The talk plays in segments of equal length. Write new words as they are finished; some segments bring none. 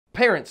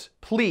parents,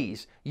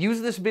 please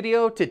use this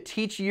video to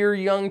teach your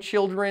young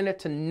children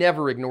to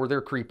never ignore their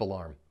creep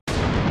alarm.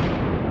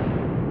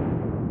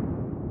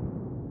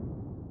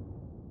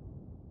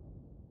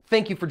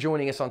 Thank you for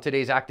joining us on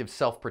today's active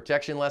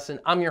self-protection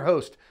lesson. I'm your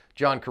host,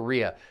 John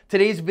Correa.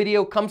 Today's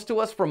video comes to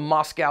us from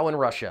Moscow in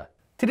Russia.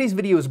 Today's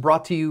video is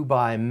brought to you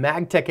by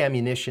MagTech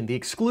Ammunition, the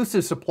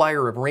exclusive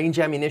supplier of range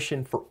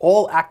ammunition for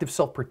all active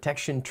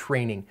self-protection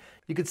training.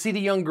 You can see the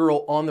young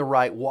girl on the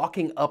right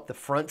walking up the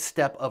front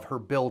step of her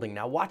building.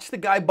 Now watch the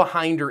guy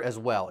behind her as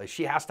well, as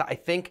she has to, I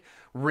think,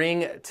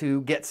 ring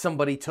to get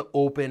somebody to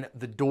open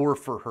the door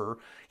for her.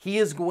 He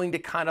is going to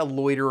kind of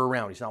loiter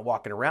around. He's not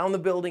walking around the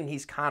building.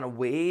 He's kind of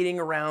waiting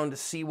around to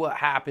see what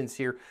happens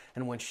here.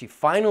 And when she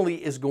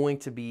finally is going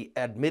to be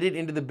admitted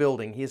into the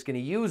building, he is going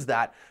to use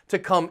that to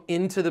come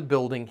into the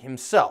building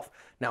himself.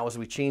 Now, as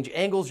we change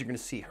angles, you're going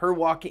to see her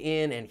walk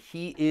in and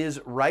he is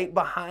right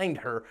behind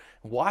her.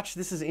 Watch,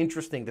 this is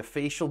interesting. The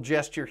facial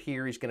gesture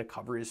here, he's going to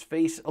cover his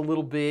face a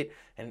little bit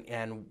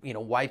and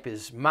wipe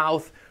his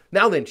mouth.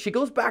 Now then, she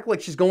goes back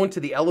like she's going to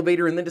the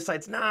elevator and then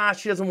decides, nah,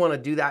 she doesn't want to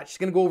do that. She's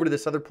going to go over to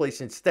this other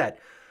place instead.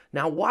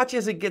 Now watch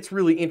as it gets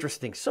really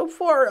interesting. So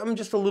far, I'm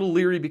just a little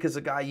leery because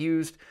the guy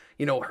used,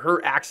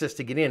 her access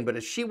to get in. But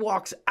as she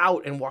walks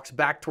out and walks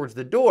back towards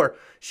the door,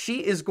 she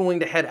is going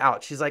to head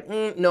out. She's like,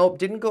 nope,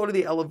 didn't go to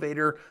the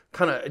elevator,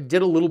 kind of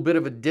did a little bit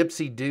of a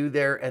dipsy-do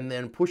there and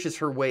then pushes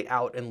her way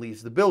out and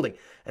leaves the building.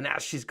 And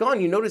as she's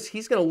gone, you notice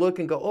he's going to look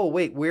and go, oh,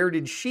 wait, where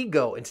did she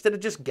go? Instead of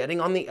just getting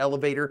on the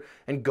elevator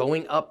and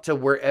going up to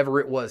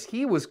wherever it was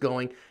he was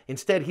going,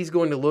 instead he's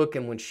going to look,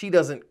 and when she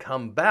doesn't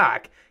come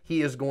back,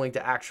 he is going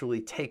to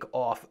actually take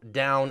off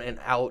down and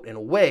out and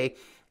away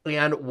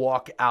and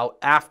walk out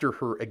after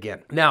her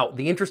again. Now,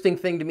 the interesting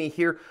thing to me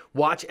here,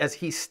 watch as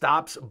he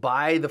stops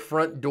by the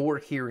front door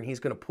here and he's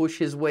going to push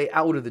his way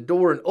out of the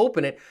door and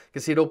open it,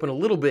 because he'd open a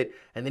little bit,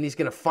 and then he's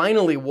going to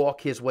finally walk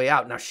his way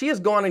out. Now, she has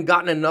gone and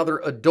gotten another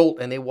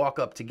adult and they walk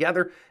up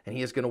together and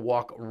he is going to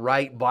walk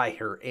right by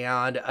her.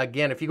 And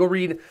again, if you go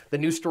read the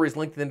news stories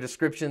linked in the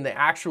description, they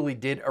actually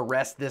did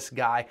arrest this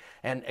guy.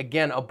 And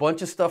again, a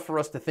bunch of stuff for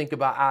us to think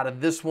about out of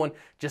this one.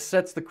 Just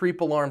sets the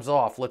creep alarms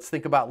off. Let's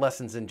think about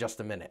lessons in just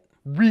a minute.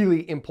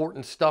 Really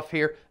important stuff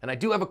here, and I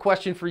do have a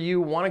question for you.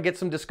 Want to get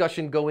some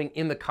discussion going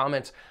in the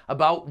comments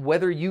about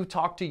whether you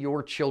talk to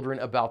your children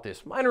about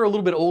this. Mine are a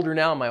little bit older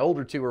now. My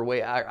older two are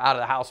way out of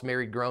the house,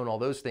 married, grown, all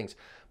those things.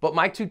 But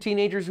my two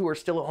teenagers who are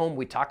still at home,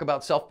 we talk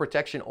about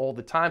self-protection all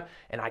the time,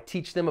 and I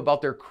teach them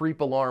about their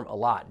creep alarm a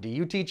lot. Do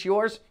you teach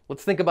yours?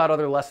 Let's think about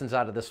other lessons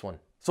out of this one.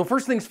 So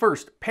first things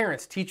first,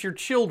 parents, teach your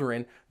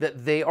children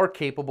that they are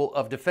capable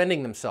of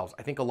defending themselves.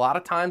 I think a lot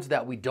of times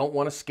that we don't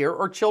want to scare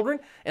our children,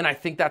 and I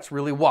think that's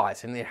really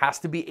wise, and it has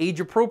to be age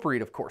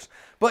appropriate, of course.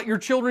 But your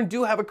children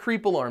do have a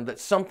creep alarm that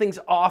something's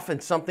off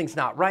and something's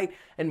not right,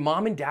 and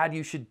mom and dad,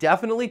 you should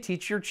definitely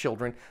teach your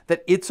children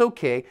that it's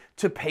okay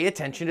to pay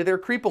attention to their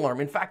creep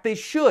alarm. In fact, they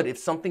should. If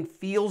something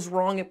feels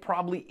wrong, it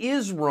probably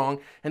is wrong,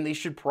 and they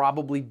should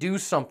probably do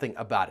something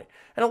about it.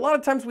 And a lot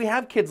of times we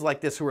have kids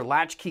like this who are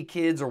latchkey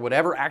kids or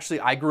whatever. Actually,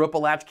 I grew up a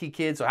latchkey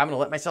kid, so having to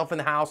let myself in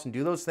the house and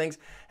do those things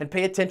and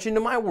pay attention to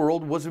my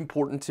world was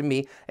important to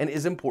me and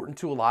is important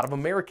to a lot of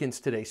Americans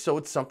today. So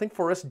it's something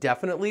for us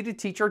definitely to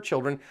teach our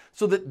children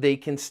so that they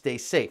can stay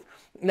safe.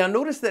 Now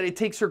notice that it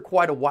takes her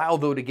quite a while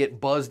though to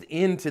get buzzed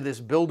into this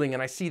building,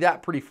 and I see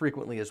that pretty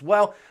frequently as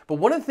well. But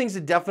one of the things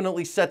that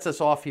definitely sets us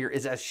off here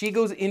is as she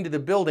goes into the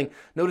building,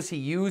 notice he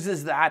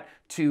uses that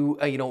to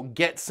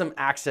get some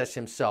access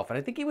himself. And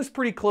I think he was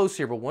pretty close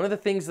here, but one of the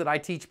things that I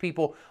teach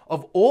people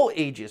of all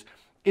ages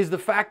is the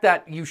fact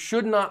that you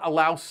should not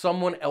allow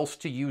someone else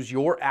to use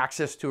your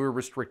access to a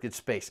restricted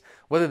space.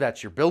 Whether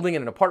that's your building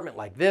in an apartment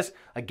like this,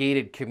 a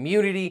gated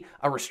community,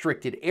 a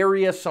restricted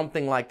area,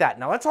 something like that.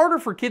 Now that's harder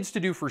for kids to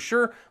do for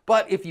sure,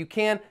 but if you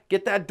can,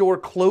 get that door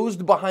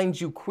closed behind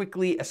you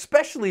quickly,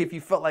 especially if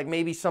you felt like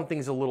maybe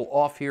something's a little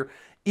off here,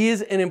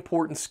 is an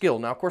important skill.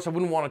 Now, of course, I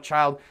wouldn't want a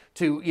child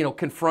to,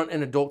 confront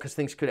an adult because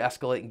things could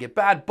escalate and get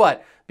bad,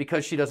 but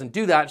because she doesn't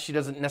do that, she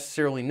doesn't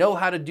necessarily know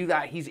how to do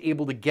that, he's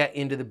able to get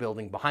into the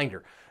building behind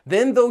her.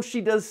 Then, though,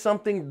 she does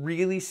something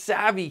really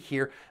savvy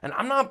here, and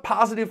I'm not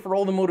positive for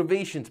all the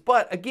motivations,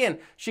 but again,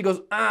 she goes,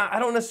 I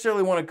don't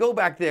necessarily want to go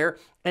back there,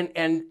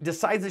 and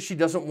decides that she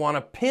doesn't want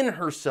to pin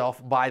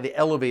herself by the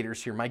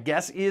elevators here. My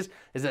guess is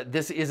that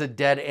this is a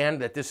dead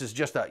end, that this is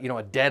just a,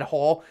 a dead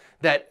hall,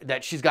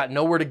 that she's got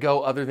nowhere to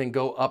go other than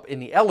go up in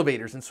the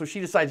elevators. And so she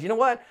decides, you know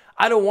what?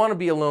 I don't want to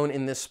be alone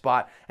in this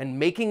spot. And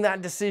making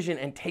that decision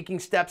and taking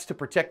steps to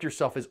protect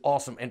yourself is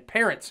awesome. And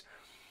parents,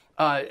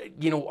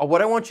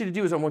 what I want you to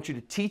do is I want you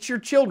to teach your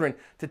children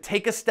to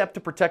take a step to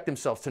protect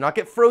themselves, to not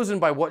get frozen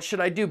by what should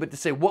I do, but to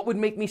say, what would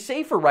make me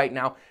safer right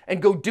now,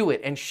 and go do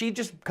it. And she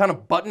just kind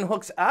of button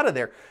hooks out of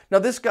there. Now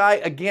this guy,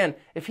 again,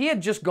 if he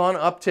had just gone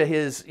up to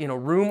his,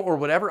 room or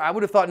whatever, I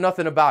would have thought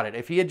nothing about it.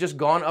 If he had just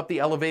gone up the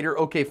elevator,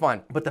 okay,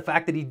 fine. But the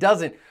fact that he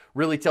doesn't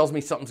really tells me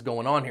something's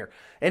going on here.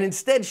 And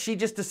instead, she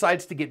just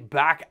decides to get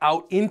back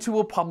out into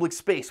a public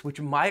space,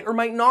 which might or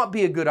might not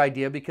be a good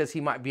idea because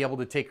he might be able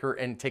to take her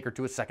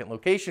to a second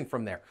location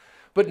from there.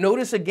 But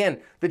notice again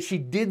that she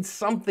did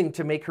something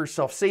to make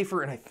herself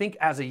safer, and I think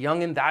as a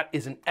youngin, that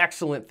is an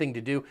excellent thing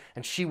to do,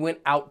 and she went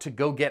out to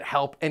go get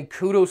help, and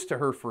kudos to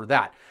her for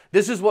that.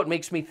 This is what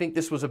makes me think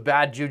this was a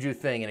bad juju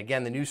thing. And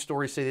again, the news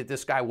stories say that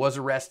this guy was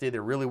arrested.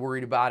 They're really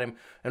worried about him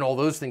and all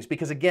those things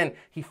because, again,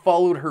 he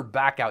followed her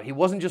back out. He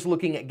wasn't just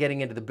looking at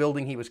getting into the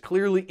building. He was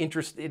clearly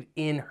interested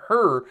in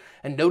her.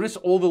 And notice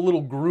all the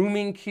little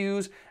grooming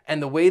cues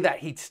and the way that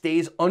he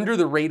stays under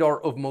the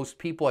radar of most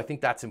people. I think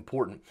that's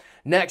important.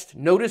 Next,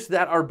 notice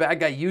that our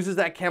bad guy uses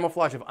that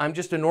camouflage of I'm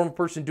just a normal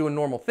person doing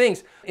normal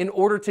things in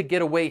order to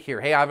get away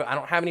here. Hey, I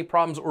don't have any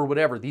problems or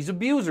whatever. These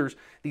abusers,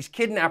 these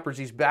kidnappers,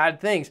 these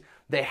bad things,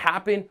 they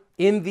happen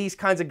in these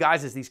kinds of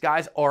guises. These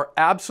guys are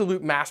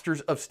absolute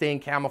masters of staying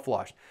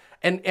camouflaged.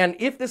 And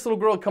if this little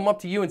girl had come up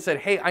to you and said,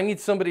 hey, I need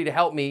somebody to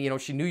help me, you know,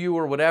 she knew you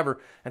or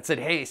whatever, and said,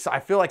 hey, so I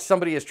feel like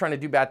somebody is trying to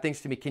do bad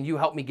things to me. Can you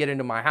help me get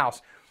into my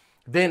house?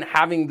 Then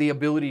having the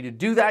ability to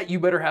do that, you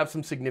better have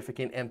some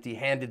significant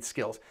empty-handed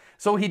skills.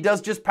 So he does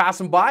just pass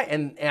him by,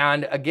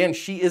 and again,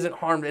 she isn't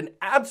harmed, and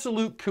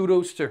absolute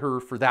kudos to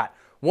her for that.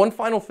 One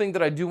final thing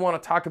that I do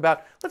want to talk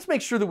about, let's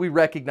make sure that we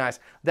recognize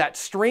that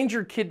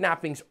stranger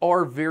kidnappings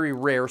are very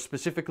rare,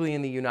 specifically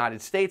in the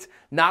United States.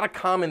 Not a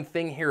common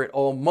thing here at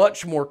all,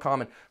 much more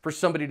common for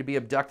somebody to be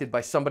abducted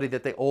by somebody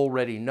that they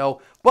already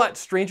know. But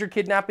stranger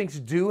kidnappings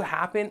do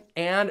happen,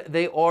 and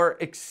they are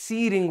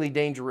exceedingly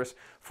dangerous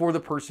for the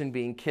person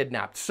being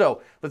kidnapped.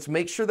 So let's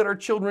make sure that our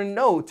children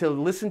know to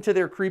listen to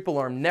their creep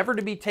alarm, never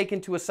to be taken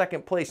to a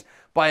second place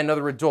by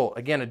another adult.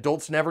 Again,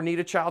 adults never need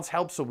a child's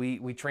help, so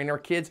we train our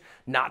kids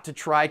not to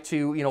try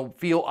to, you know,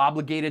 feel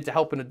obligated to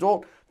help an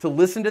adult, to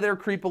listen to their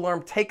creep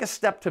alarm, take a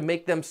step to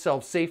make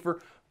themselves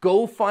safer,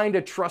 go find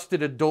a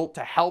trusted adult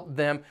to help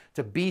them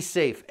to be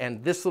safe.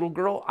 And this little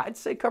girl, I'd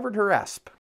say, covered her ass.